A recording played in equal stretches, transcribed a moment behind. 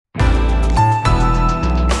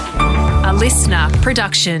listener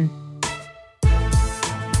production.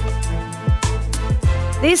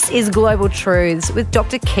 This is Global Truths with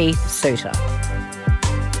Dr. Keith Suter.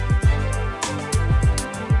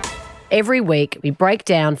 Every week we break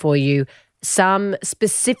down for you some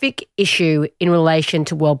specific issue in relation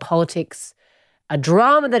to world politics, a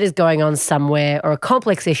drama that is going on somewhere, or a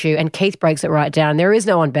complex issue, and Keith breaks it right down. There is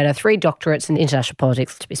no one better. 3 doctorates in international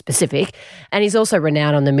politics, to be specific. And he's also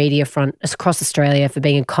renowned on the media front across Australia for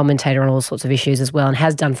being a commentator on all sorts of issues as well, and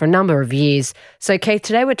has done for a number of years. So, Keith,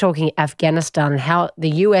 today we're talking Afghanistan and how the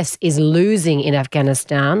US is losing in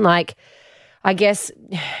Afghanistan. I guess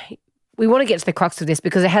we want to get to the crux of this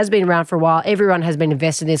because it has been around for a while. Everyone has been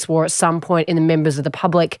invested in this war at some point in the members of the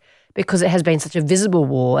public, because it has been such a visible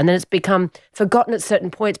war, and then it's become forgotten at certain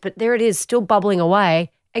points, but there it is, still bubbling away.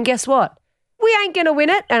 And guess what? We ain't going to win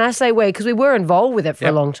it. And I say we because we were involved with it for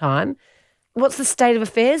a long time. What's the state of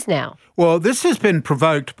affairs now? Well, this has been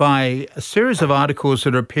provoked by a series of articles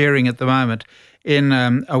that are appearing at the moment in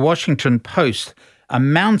a Washington Post, a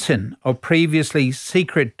mountain of previously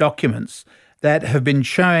secret documents that have been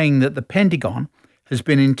showing that the Pentagon has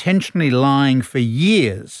been intentionally lying for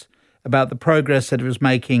years about the progress that it was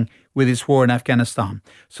making with its war in Afghanistan.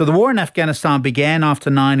 So the war in Afghanistan began after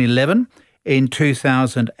 9/11 in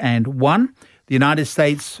 2001. The United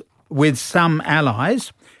States, with some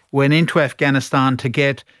allies, went into Afghanistan to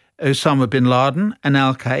get Osama bin Laden and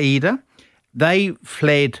al-Qaeda. They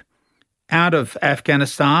fled out of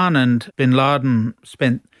Afghanistan, and bin Laden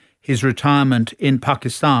spent his retirement in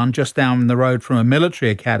Pakistan, just down the road from a military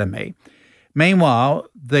academy. Meanwhile,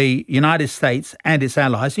 the United States and its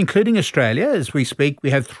allies, including Australia, as we speak, we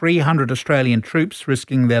have 300 Australian troops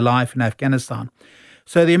risking their life in Afghanistan.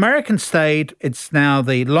 So the Americans stayed. It's now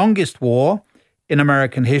the longest war in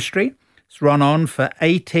American history. It's run on for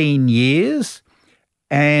 18 years.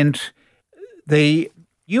 And the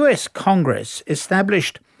US Congress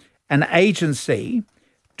established an agency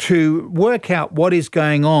to work out what is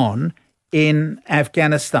going on in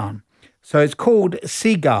Afghanistan. So it's called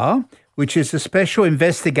SIGAR, which is a special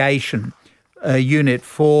investigation unit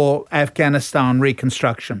for Afghanistan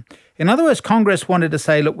reconstruction. In other words, Congress wanted to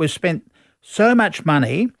say, look, we've spent so much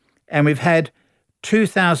money and we've had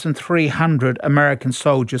 2,300 American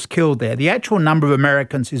soldiers killed there. The actual number of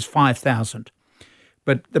Americans is 5,000.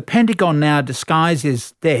 But the Pentagon now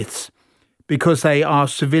disguises deaths because they are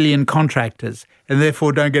civilian contractors and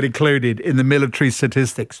therefore don't get included in the military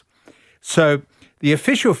statistics. So the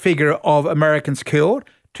official figure of Americans killed,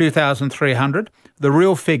 2,300. The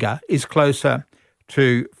real figure is closer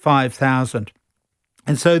to 5,000.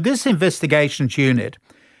 And so this investigations unit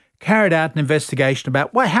carried out an investigation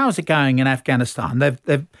about, well, how's it going in Afghanistan?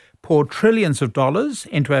 They've poured trillions of dollars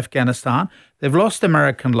into Afghanistan. They've lost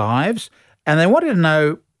American lives, and they wanted to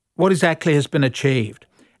know what exactly has been achieved.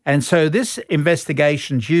 And so this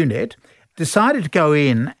investigations unit decided to go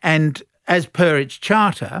in and, as per its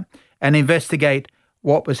charter, and investigate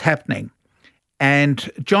what was happening. And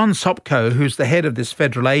John Sopko, who's the head of this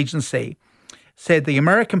federal agency, said the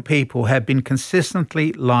American people have been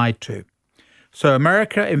consistently lied to. So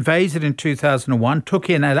America invaded in 2001, took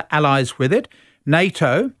in allies with it.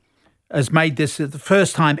 NATO has made this the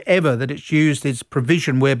first time ever that it's used its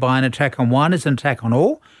provision whereby an attack on one is an attack on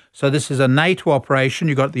all. So this is a NATO operation.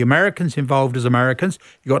 You've got the Americans involved as Americans.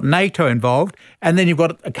 You've got NATO involved. And then you've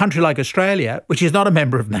got a country like Australia, which is not a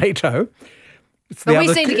member of NATO. But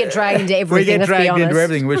we seem to get dragged into everything, let's be honest. We get dragged into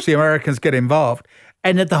everything, which the Americans get involved.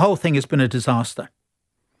 And that the whole thing has been a disaster.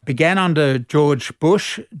 Began under George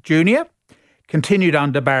Bush Jr., continued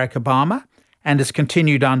under Barack Obama, and has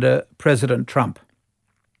continued under President Trump.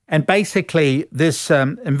 And basically, this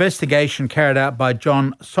investigation carried out by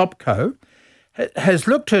John Sopko has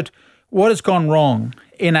looked at what has gone wrong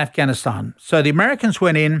in Afghanistan. So the Americans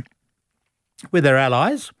went in with their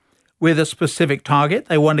allies, with a specific target.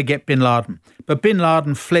 They wanted to get bin Laden. But bin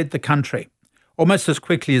Laden fled the country. Almost as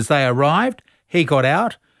quickly as they arrived, he got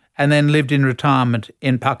out and then lived in retirement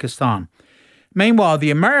in Pakistan. Meanwhile, the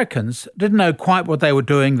Americans didn't know quite what they were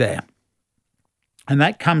doing there. And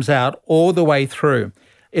that comes out all the way through.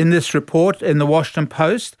 In this report in the Washington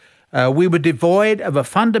Post, we were devoid of a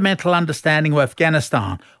fundamental understanding of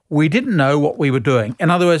Afghanistan. We didn't know what we were doing. In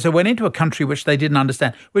other words, they went into a country which they didn't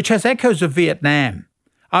understand, which has echoes of Vietnam.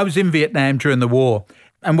 I was in Vietnam during the war.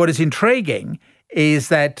 And what is intriguing is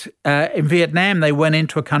that in Vietnam, they went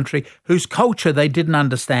into a country whose culture they didn't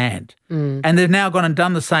understand. And they've now gone and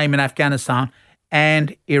done the same in Afghanistan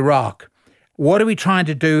and Iraq. What are we trying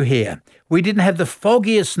to do here? We didn't have the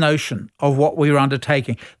foggiest notion of what we were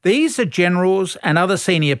undertaking. These are generals and other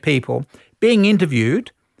senior people being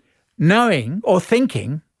interviewed, knowing or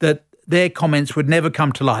thinking that their comments would never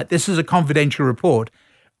come to light. This is a confidential report.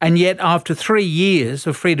 And yet, after 3 years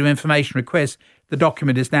of freedom of information requests, the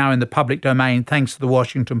document is now in the public domain thanks to the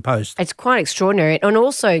Washington Post. It's quite extraordinary. And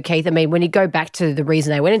also, Keith, I mean, when you go back to the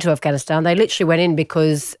reason they went into Afghanistan, they literally went in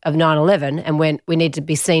because of 9/11 and went, we need to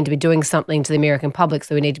be seen to be doing something to the American public,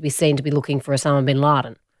 so we need to be seen to be looking for Osama bin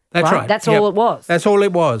Laden. That's right. That's all it was. That's all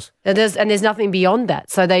it was. And there's nothing beyond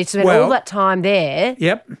that. So they spent all that time there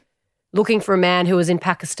looking for a man who was in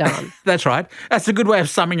Pakistan. That's right. That's a good way of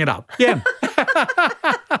summing it up. Yeah.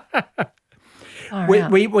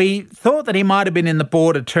 We thought that he might have been in the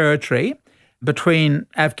border territory between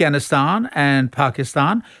Afghanistan and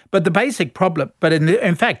Pakistan, but the basic problem,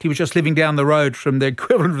 in fact, he was just living down the road from the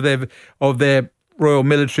equivalent of their Royal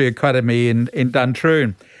Military Academy in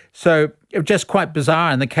Duntroon. So it was just quite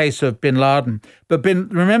bizarre in the case of bin Laden. But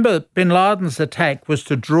remember, bin Laden's attack was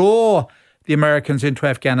to draw the Americans into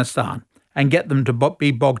Afghanistan and get them to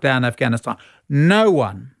be bogged down in Afghanistan. No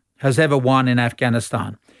one has ever won in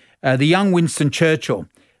Afghanistan. The young Winston Churchill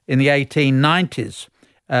in the 1890s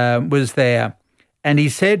was there, and he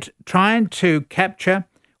said trying to capture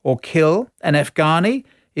or kill an Afghani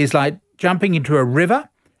is like jumping into a river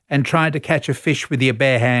and trying to catch a fish with your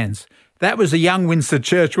bare hands. That was a young Winston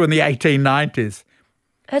Churchill in the 1890s.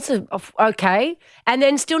 That's okay. And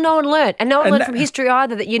then still no one learnt. And no one learnt from history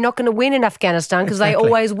either that you're not going to win in Afghanistan because they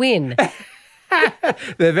always win.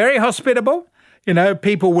 They're very hospitable. You know,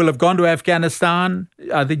 people will have gone to Afghanistan.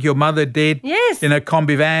 I think your mother did. Yes. In a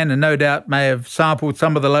combi van and no doubt may have sampled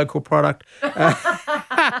some of the local product.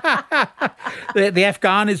 The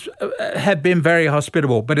Afghans have been very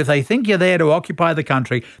hospitable. But if they think you're there to occupy the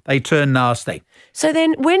country, they turn nasty. So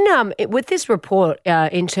then when with this report,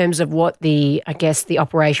 in terms of what the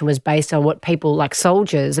operation was based on, what people like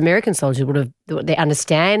soldiers, American soldiers would have, their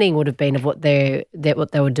understanding would have been of what they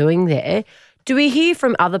were doing there, do we hear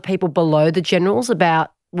from other people below the generals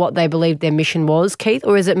about what they believed their mission was, Keith,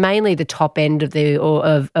 or is it mainly the top end of the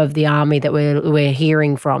army that we're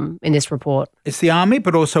hearing from in this report? It's the army,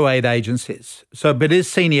 but also aid agencies. But it is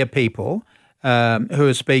senior people who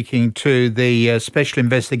are speaking to the Special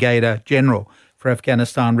Investigator General for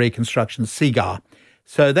Afghanistan Reconstruction, SIGAR.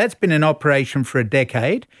 So that's been in operation for a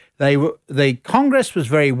decade. The Congress was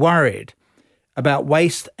very worried about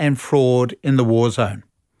waste and fraud in the war zone,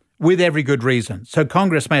 with every good reason. So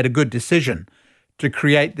Congress made a good decision to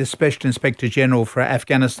create this Special Inspector General for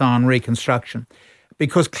Afghanistan Reconstruction,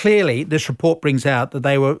 because clearly this report brings out that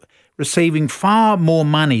they were receiving far more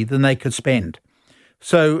money than they could spend.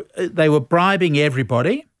 So they were bribing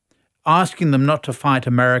everybody, asking them not to fight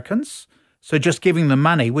Americans, so just giving them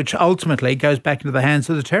money, which ultimately goes back into the hands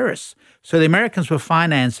of the terrorists. So the Americans were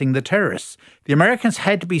financing the terrorists. The Americans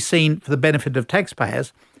had to be seen, for the benefit of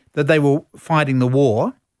taxpayers, that they were fighting the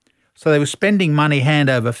war. So they were spending money hand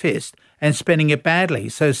over fist and spending it badly.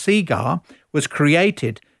 So SIGAR was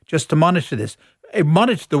created just to monitor this. It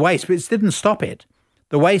monitored the waste, but it didn't stop it.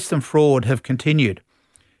 The waste and fraud have continued.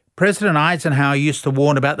 President Eisenhower used to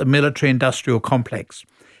warn about the military-industrial complex.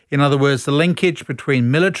 In other words, the linkage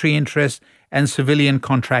between military interests and civilian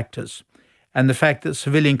contractors, and the fact that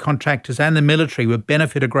civilian contractors and the military would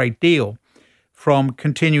benefit a great deal from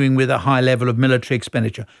continuing with a high level of military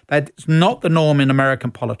expenditure. That's not the norm in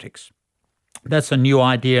American politics. That's a new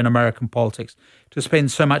idea in American politics, to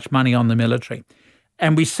spend so much money on the military.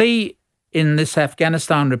 And we see in this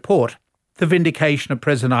Afghanistan report the vindication of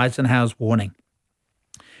President Eisenhower's warning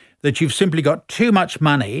that you've simply got too much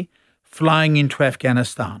money flying into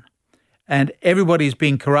Afghanistan and everybody's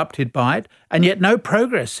being corrupted by it, and yet no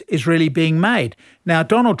progress is really being made. Now,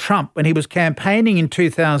 Donald Trump, when he was campaigning in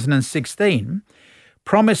 2016,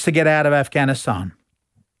 promised to get out of Afghanistan.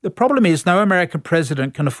 The problem is no American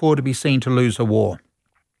president can afford to be seen to lose a war.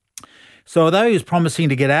 So although he was promising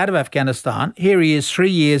to get out of Afghanistan, here he is 3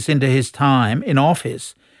 years into his time in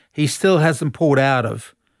office. He still hasn't pulled out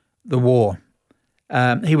of the war.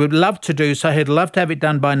 He would love to do so. He'd love to have it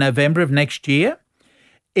done by November of next year.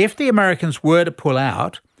 If the Americans were to pull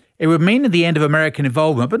out, it would mean the end of American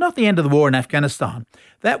involvement, but not the end of the war in Afghanistan.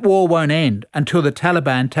 That war won't end until the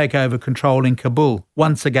Taliban take over control in Kabul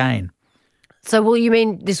once again. So, will you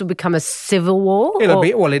mean this will become a civil war?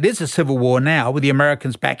 It is a civil war now, with the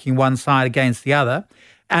Americans backing one side against the other,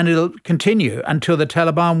 and it'll continue until the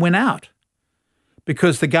Taliban win out.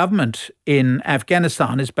 Because the government in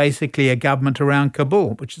Afghanistan is basically a government around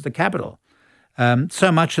Kabul, which is the capital.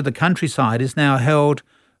 So much of the countryside is now held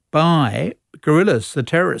by guerrillas, the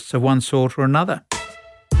terrorists of one sort or another.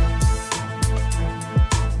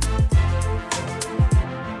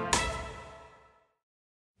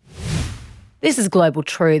 This is Global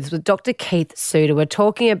Truths with Dr. Keith Suter. We're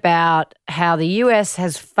talking about how the US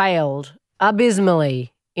has failed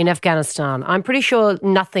abysmally in Afghanistan. I'm pretty sure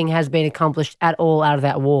nothing has been accomplished at all out of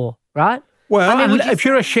that war, right? Well, if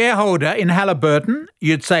you're a shareholder in Halliburton,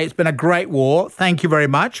 you'd say it's been a great war. Thank you very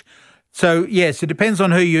much. So, yes, it depends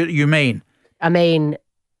on who you mean. I mean,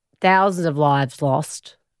 thousands of lives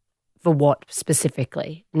lost. For what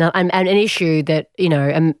specifically? And an issue that,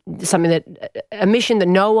 a mission that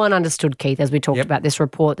no one understood, Keith, as we talked about this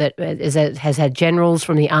report that has had generals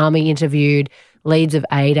from the army interviewed, leads of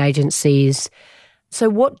aid agencies. So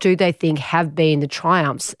what do they think have been the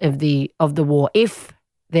triumphs of the war, if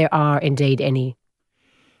there are indeed any?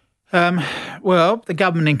 Well, the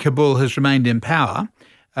government in Kabul has remained in power.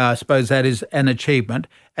 I suppose that is an achievement.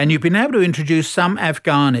 And you've been able to introduce some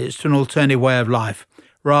Afghanis to an alternative way of life,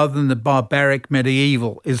 rather than the barbaric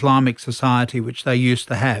medieval Islamic society which they used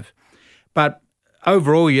to have. But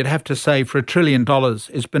overall, you'd have to say for $1 trillion,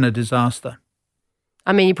 it's been a disaster.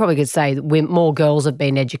 I mean, you probably could say that more girls have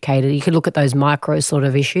been educated. You could look at those micro sort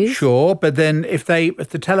of issues. Sure, but then if the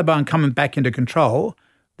Taliban come back into control,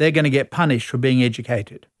 they're going to get punished for being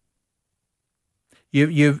educated.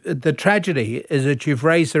 The tragedy is that you've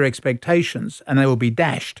raised their expectations and they will be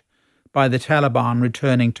dashed by the Taliban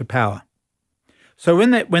returning to power. So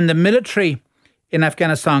when the military in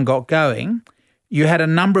Afghanistan got going, you had a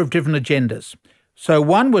number of different agendas. So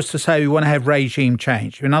one was to say we want to have regime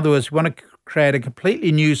change. In other words, we want to create a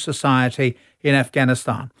completely new society in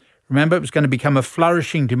Afghanistan. Remember, it was going to become a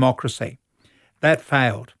flourishing democracy. That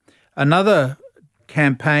failed. Another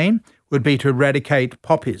campaign would be to eradicate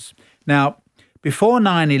poppies. Now, before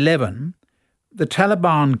 9/11, the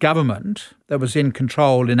Taliban government that was in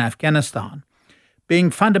control in Afghanistan,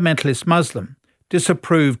 being fundamentalist Muslim,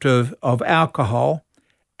 disapproved of alcohol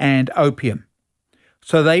and opium.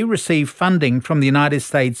 So they received funding from the United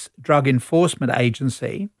States Drug Enforcement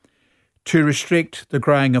Agency to restrict the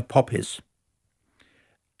growing of poppies.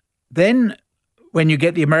 Then when you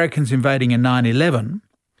get the Americans invading in 9/11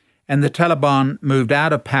 and the Taliban moved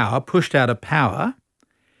out of power, pushed out of power,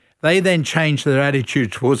 they then changed their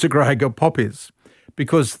attitude towards the growing of poppies,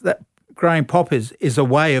 because growing poppies is a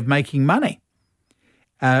way of making money.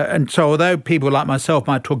 And so although people like myself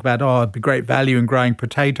might talk about, it'd be great value in growing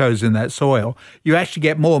potatoes in that soil, you actually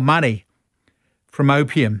get more money from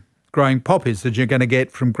opium growing poppies than you're going to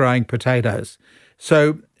get from growing potatoes.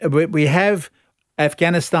 So we have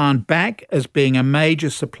Afghanistan back as being a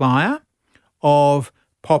major supplier of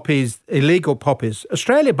poppies, illegal poppies.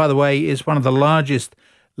 Australia, by the way, is one of the largest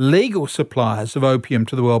legal suppliers of opium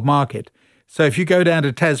to the world market. So if you go down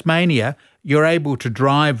to Tasmania, you're able to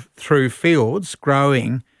drive through fields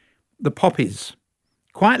growing the poppies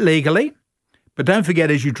quite legally. But don't forget,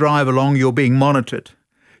 as you drive along, you're being monitored.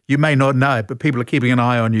 You may not know it, but people are keeping an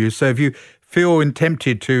eye on you. So if you feel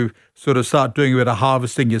tempted to sort of start doing a bit of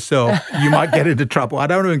harvesting yourself, you might get into trouble. I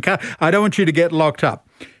don't want you to get locked up.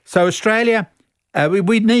 So Australia,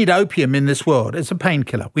 we need opium in this world. It's a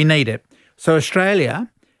painkiller. We need it. So Australia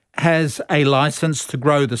has a license to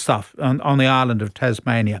grow the stuff on the island of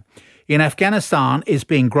Tasmania. In Afghanistan, it's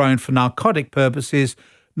being grown for narcotic purposes,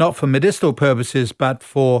 not for medicinal purposes, but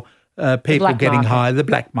for people getting high, the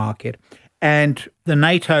black market. And the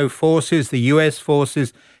NATO forces, the US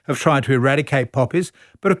forces, have tried to eradicate poppies.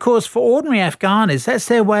 But of course, for ordinary Afghanis, that's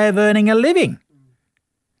their way of earning a living.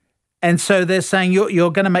 And so they're saying,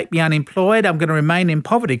 you're going to make me unemployed, I'm going to remain in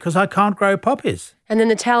poverty because I can't grow poppies. And then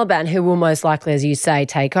the Taliban, who will most likely, as you say,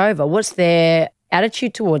 take over, what's their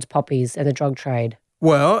attitude towards poppies and the drug trade?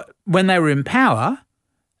 Well, when they were in power,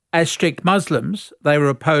 as strict Muslims, they were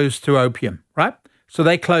opposed to opium, right? So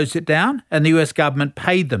they closed it down and the US government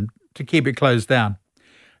paid them to keep it closed down.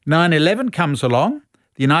 9/11 comes along,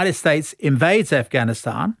 the United States invades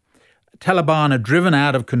Afghanistan, Taliban are driven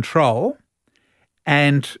out of control,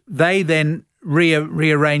 and they then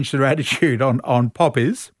rearrange their attitude on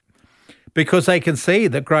poppies because they can see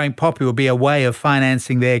that growing poppy will be a way of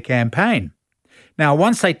financing their campaign. Now,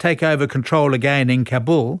 once they take over control again in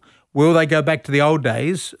Kabul, will they go back to the old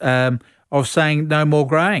days of saying no more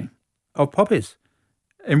growing of poppies?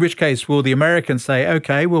 In which case, will the Americans say,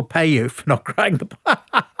 okay, we'll pay you for not growing the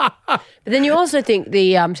But then you also think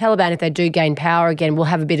the Taliban, if they do gain power again, will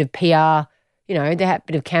have a bit of PR, they have a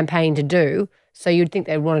bit of campaign to do. So you'd think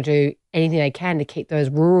they'd want to do anything they can to keep those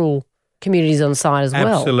rural communities on side as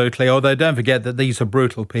well. Absolutely. Although don't forget that these are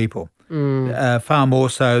brutal people, far more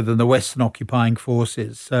so than the Western occupying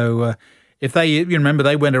forces. So if you remember,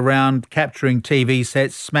 they went around capturing TV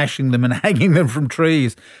sets, smashing them and hanging them from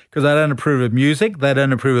trees because they don't approve of music. They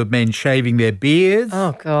don't approve of men shaving their beards.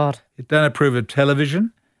 Oh, God. They don't approve of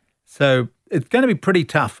television. So It's going to be pretty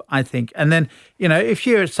tough, I think. And then, if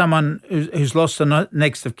you're someone who's lost the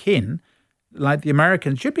next of kin, like the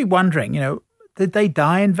Americans, you'd be wondering, did they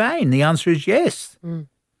die in vain? The answer is yes. Mm.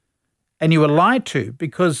 And you were lied to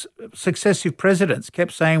because successive presidents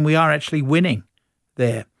kept saying we are actually winning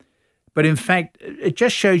there. But in fact, it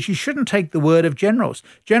just shows you shouldn't take the word of generals.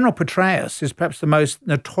 General Petraeus is perhaps the most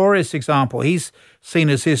notorious example. He's seen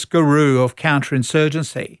as this guru of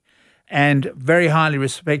counterinsurgency and very highly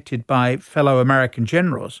respected by fellow American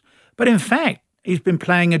generals. But in fact, he's been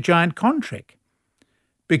playing a giant con trick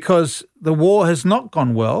because the war has not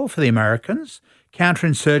gone well for the Americans.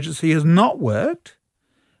 Counterinsurgency has not worked.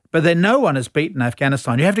 But then no one has beaten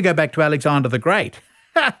Afghanistan. You have to go back to Alexander the Great.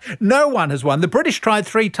 No one has won. The British tried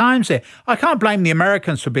 3 times there. I can't blame the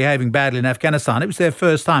Americans for behaving badly in Afghanistan. It was their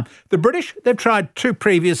first time. The British, they've tried 2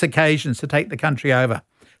 previous occasions to take the country over.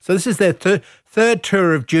 So this is their third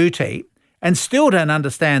tour of duty and still don't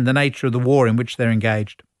understand the nature of the war in which they're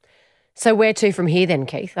engaged. So where to from here then,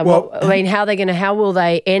 Keith? How will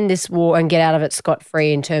they end this war and get out of it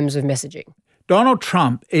scot-free in terms of messaging? Donald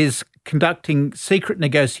Trump is conducting secret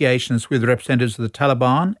negotiations with representatives of the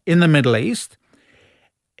Taliban in the Middle East.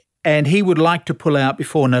 And he would like to pull out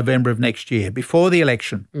before November of next year, before the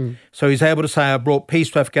election. Mm. So he's able to say, I brought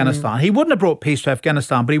peace to Afghanistan. He wouldn't have brought peace to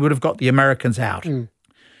Afghanistan, but he would have got the Americans out. Mm.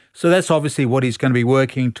 So that's obviously what he's going to be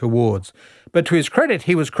working towards. But to his credit,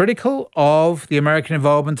 he was critical of the American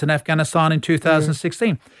involvement in Afghanistan in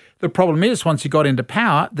 2016. The problem is, once he got into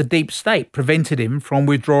power, the deep state prevented him from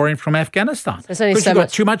withdrawing from Afghanistan. Because you've got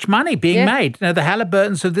too much money being made. The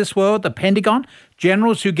Halliburtons of this world, the Pentagon,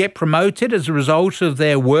 generals who get promoted as a result of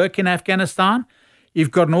their work in Afghanistan.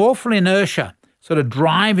 You've got an awful inertia sort of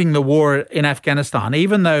driving the war in Afghanistan,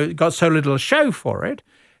 even though it got so little show for it.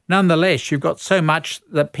 Nonetheless, you've got so much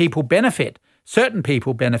that people benefit. Certain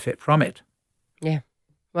people benefit from it. Yeah.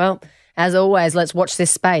 Well, as always, let's watch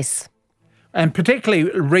this space. And particularly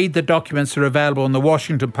read the documents that are available on the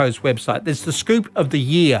Washington Post website. There's the scoop of the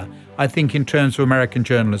year, I think, in terms of American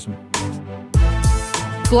journalism.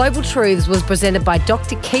 Global Truths was presented by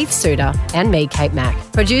Dr. Keith Suter and me, Kate Mack.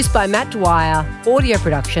 Produced by Matt Dwyer. Audio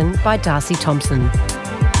production by Darcy Thompson.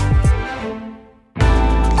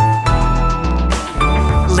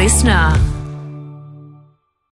 Listener.